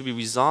needed to be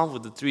resolved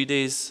with the 3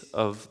 days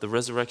of the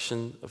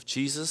resurrection of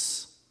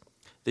Jesus.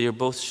 They are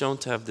both shown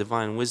to have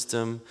divine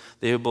wisdom.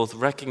 They are both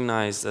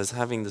recognized as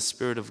having the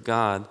Spirit of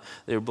God.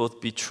 They were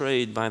both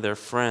betrayed by their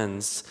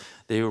friends.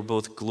 They were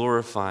both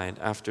glorified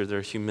after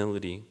their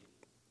humility.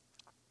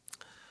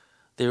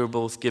 They were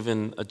both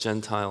given a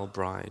Gentile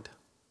bride.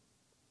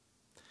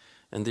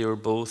 And they were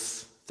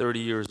both 30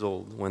 years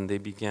old when they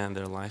began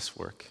their life's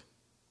work.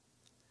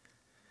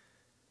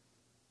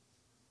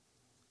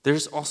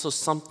 There's also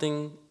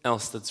something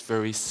else that's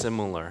very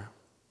similar.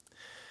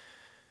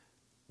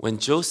 When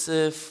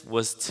Joseph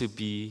was to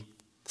be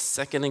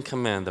second in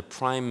command, the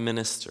prime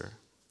minister,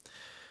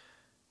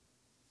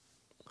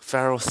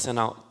 Pharaoh sent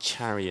out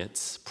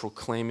chariots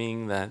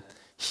proclaiming that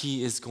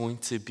he is going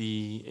to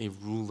be a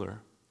ruler.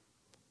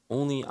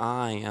 Only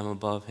I am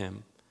above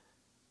him.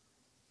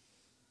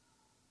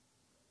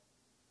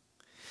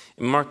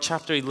 In Mark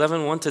chapter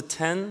 11,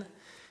 1-10,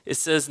 it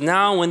says,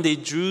 "Now when they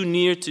drew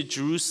near to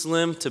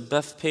Jerusalem, to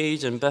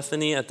Bethphage and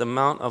Bethany at the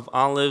Mount of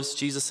Olives,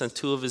 Jesus sent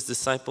 2 of his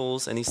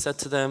disciples, and he said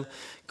to them,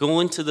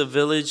 'Go into the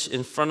village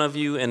in front of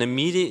you, and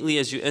immediately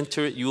as you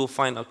enter it, you will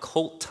find a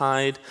colt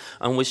tied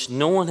on which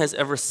no one has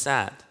ever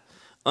sat.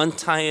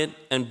 Untie it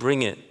and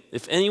bring it.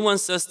 If anyone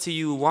says to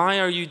you, "Why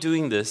are you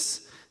doing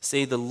this?"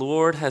 say, "The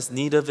Lord has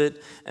need of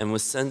it, and will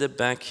send it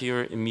back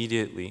here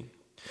immediately."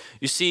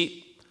 You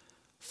see,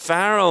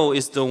 Pharaoh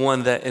is the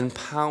one that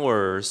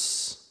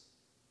empowers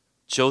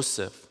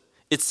Joseph.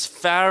 It's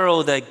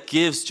Pharaoh that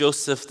gives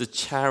Joseph the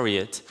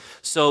chariot.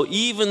 So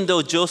even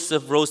though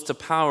Joseph rose to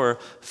power,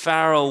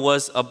 Pharaoh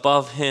was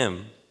above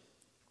him.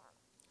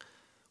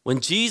 When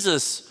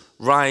Jesus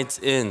rides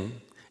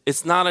in,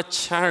 it's not a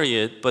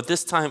chariot, but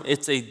this time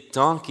it's a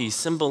donkey,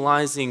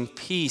 symbolizing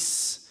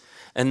peace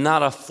and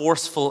not a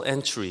forceful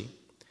entry.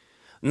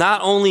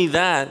 Not only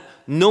that,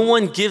 no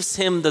one gives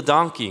him the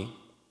donkey.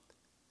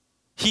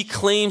 He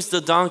claims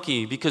the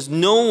donkey because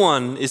no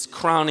one is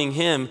crowning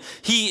him.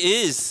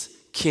 He is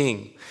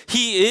king.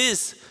 He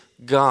is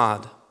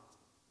God.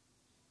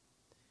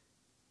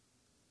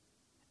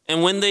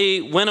 And when they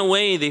went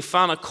away, they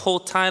found a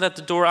colt tied at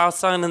the door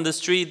outside in the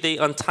street. They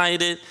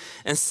untied it.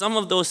 And some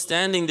of those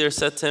standing there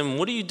said to him,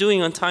 "What are you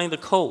doing untying the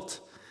colt?"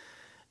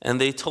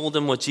 And they told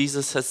him what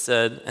Jesus had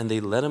said, and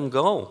they let him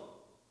go.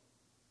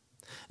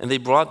 And they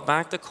brought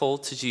back the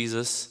colt to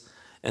Jesus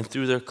and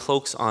threw their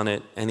cloaks on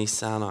it, and he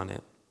sat on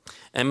it.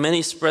 And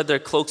many spread their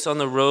cloaks on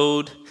the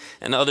road,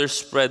 and others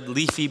spread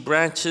leafy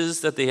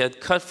branches that they had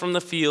cut from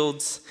the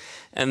fields.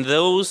 And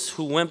those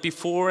who went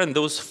before and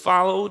those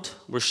followed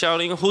were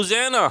shouting,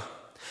 "Hosanna!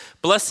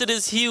 Blessed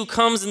is he who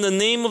comes in the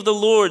name of the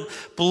Lord.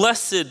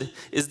 Blessed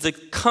is the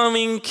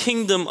coming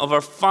kingdom of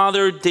our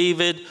father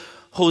David.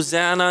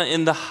 Hosanna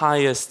in the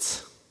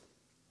highest."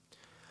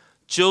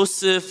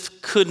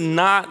 Joseph could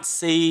not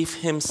save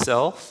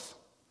himself.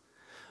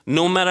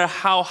 No matter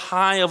how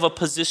high of a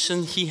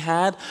position he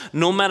had,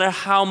 no matter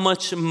how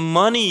much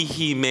money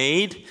he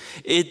made,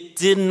 it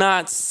did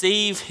not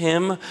save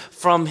him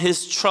from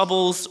his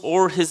troubles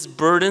or his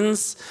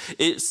burdens.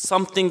 It's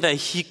something that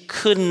he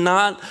could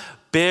not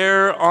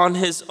bear on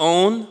his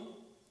own.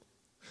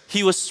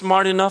 He was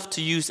smart enough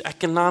to use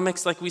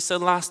economics, like we said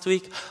last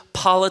week,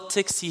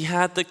 politics. He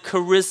had the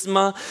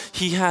charisma,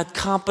 he had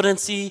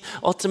competency,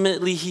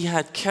 ultimately he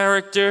had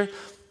character.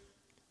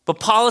 But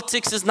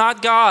politics is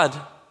not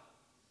God.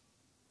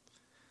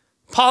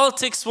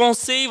 Politics won't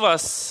save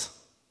us.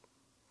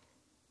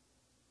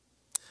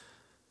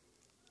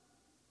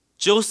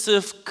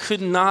 Joseph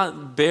could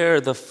not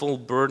bear the full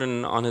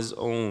burden on his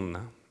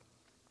own.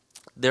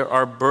 There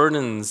are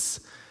burdens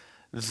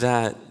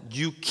that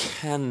you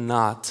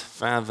cannot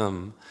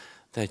fathom,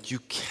 that you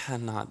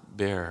cannot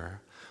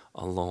bear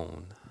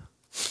alone.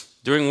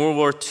 During World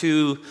War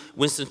II,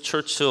 Winston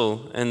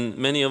Churchill, and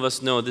many of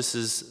us know this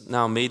is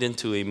now made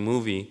into a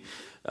movie,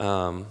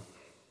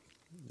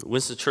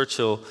 Winston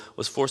Churchill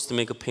was forced to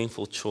make a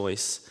painful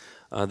choice.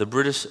 The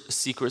British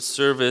Secret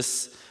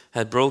Service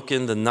had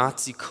broken the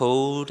Nazi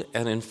code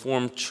and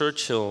informed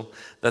Churchill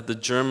that the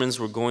Germans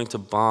were going to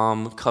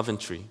bomb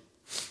Coventry.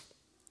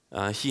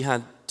 He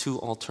had two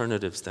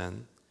alternatives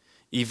then.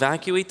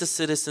 Evacuate the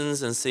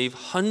citizens and save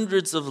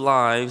hundreds of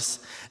lives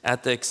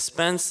at the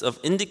expense of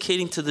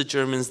indicating to the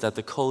Germans that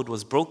the code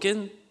was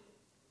broken,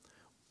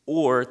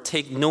 or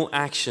take no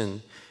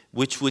action,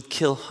 which would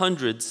kill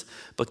hundreds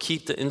but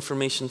keep the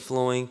information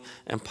flowing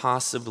and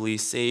possibly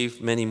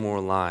save many more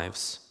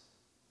lives.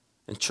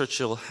 And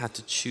Churchill had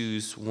to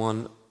choose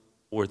one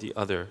or the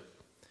other.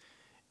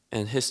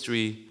 And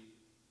history,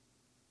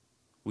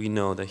 we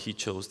know that he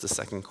chose the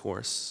second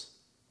course.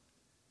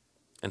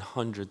 And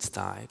hundreds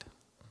died.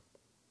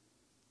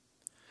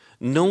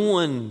 No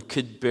one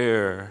could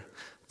bear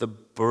the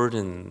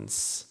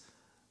burdens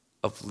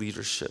of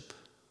leadership.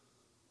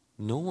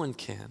 No one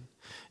can.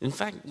 In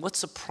fact, what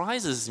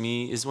surprises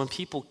me is when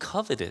people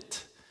covet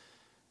it.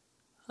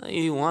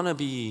 You want to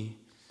be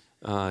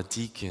a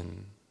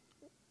deacon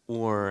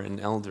or an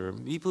elder.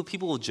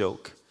 People will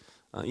joke.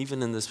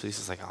 Even in this place,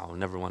 it's like, oh, I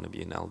never want to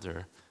be an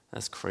elder.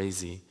 That's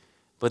crazy.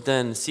 But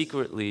then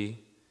secretly,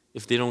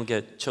 if they don't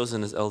get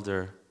chosen as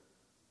elder,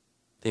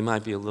 they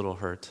might be a little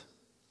hurt.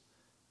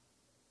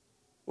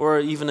 Or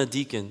even a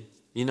deacon.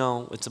 You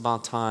know, it's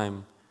about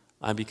time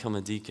I become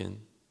a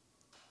deacon.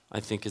 I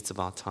think it's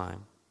about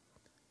time.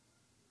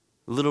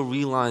 Little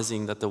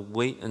realizing that the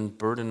weight and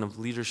burden of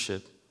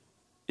leadership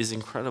is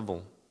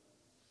incredible.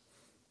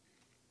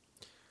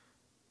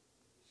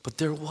 But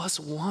there was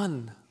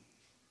one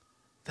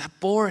that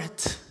bore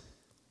it.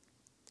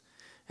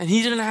 And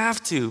he didn't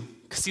have to,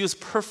 because he was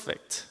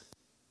perfect.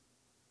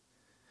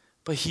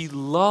 But he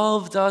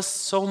loved us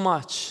so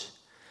much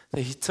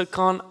that he took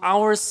on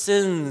our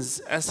sins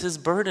as his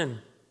burden.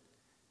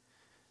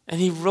 And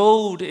he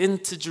rode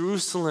into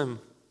Jerusalem.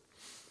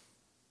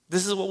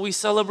 This is what we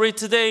celebrate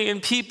today.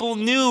 And people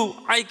knew,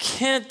 I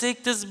can't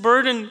take this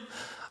burden.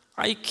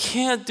 I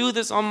can't do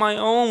this on my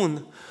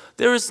own.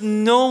 There is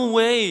no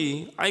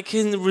way I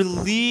can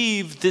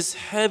relieve this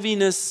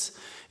heaviness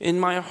in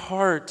my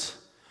heart.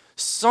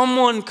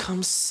 Someone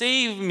come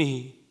save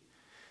me.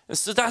 And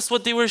so that's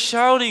what they were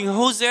shouting.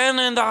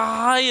 Hosanna in the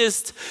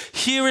highest.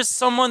 Here is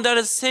someone that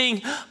is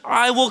saying,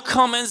 I will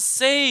come and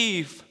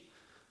save.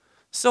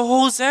 So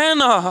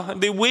Hosanna.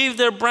 They waved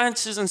their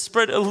branches and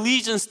spread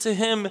allegiance to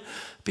him,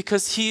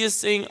 because he is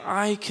saying,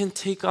 I can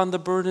take on the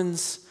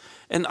burdens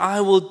and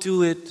I will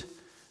do it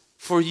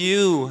for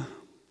you.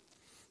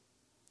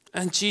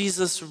 And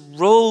Jesus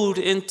rode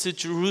into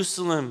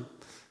Jerusalem,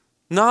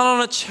 not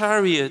on a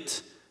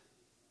chariot,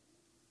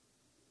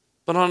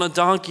 but on a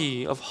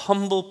donkey of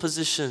humble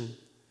position,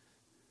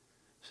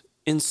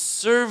 in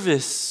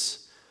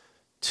service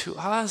to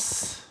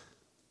us.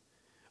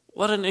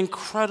 What an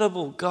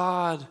incredible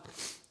God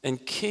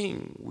and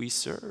King we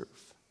serve.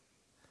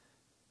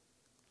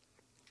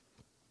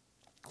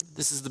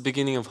 This is the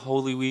beginning of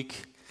Holy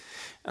Week.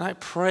 And I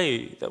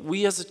pray that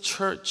we as a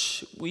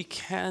church, we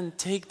can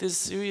take this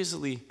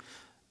seriously.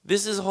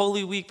 This is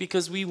Holy Week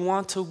because we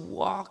want to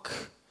walk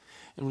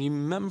and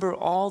remember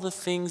all the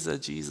things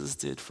that Jesus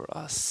did for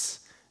us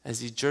as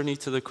he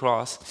journeyed to the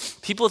cross.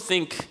 People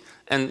think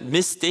and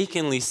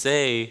mistakenly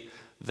say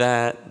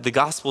that the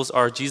Gospels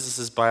are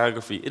Jesus'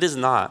 biography. It is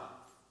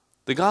not.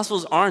 The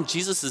Gospels aren't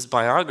Jesus'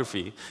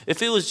 biography.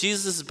 If it was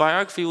Jesus'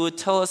 biography, it would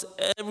tell us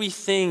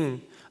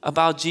everything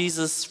about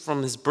Jesus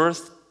from his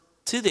birth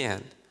to the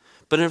end.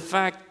 But in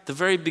fact, the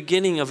very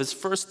beginning of his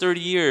first 30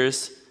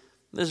 years,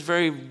 there's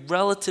very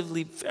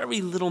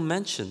little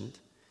mentioned.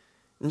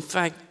 In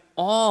fact,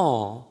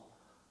 all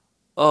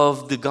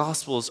of the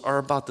Gospels are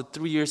about the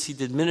 3 years he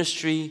did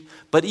ministry,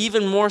 but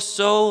even more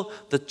so,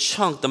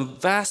 the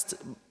vast,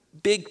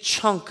 big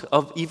chunk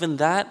of even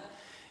that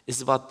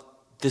is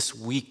about this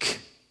week.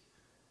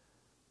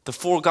 The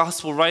 4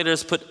 gospel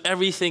writers put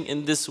everything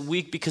in this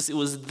week because it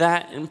was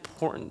that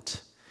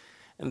important.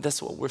 And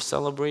that's what we're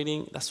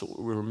celebrating. That's what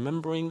we're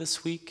remembering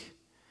this week.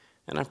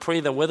 And I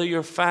pray that whether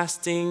you're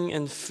fasting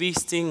and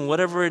feasting,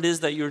 whatever it is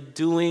that you're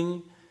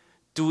doing,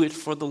 do it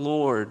for the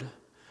Lord.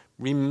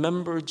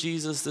 Remember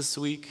Jesus this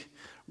week.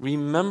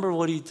 Remember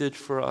what he did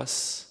for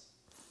us.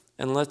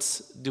 And let's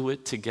do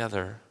it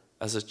together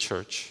as a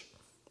church.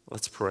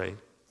 Let's pray.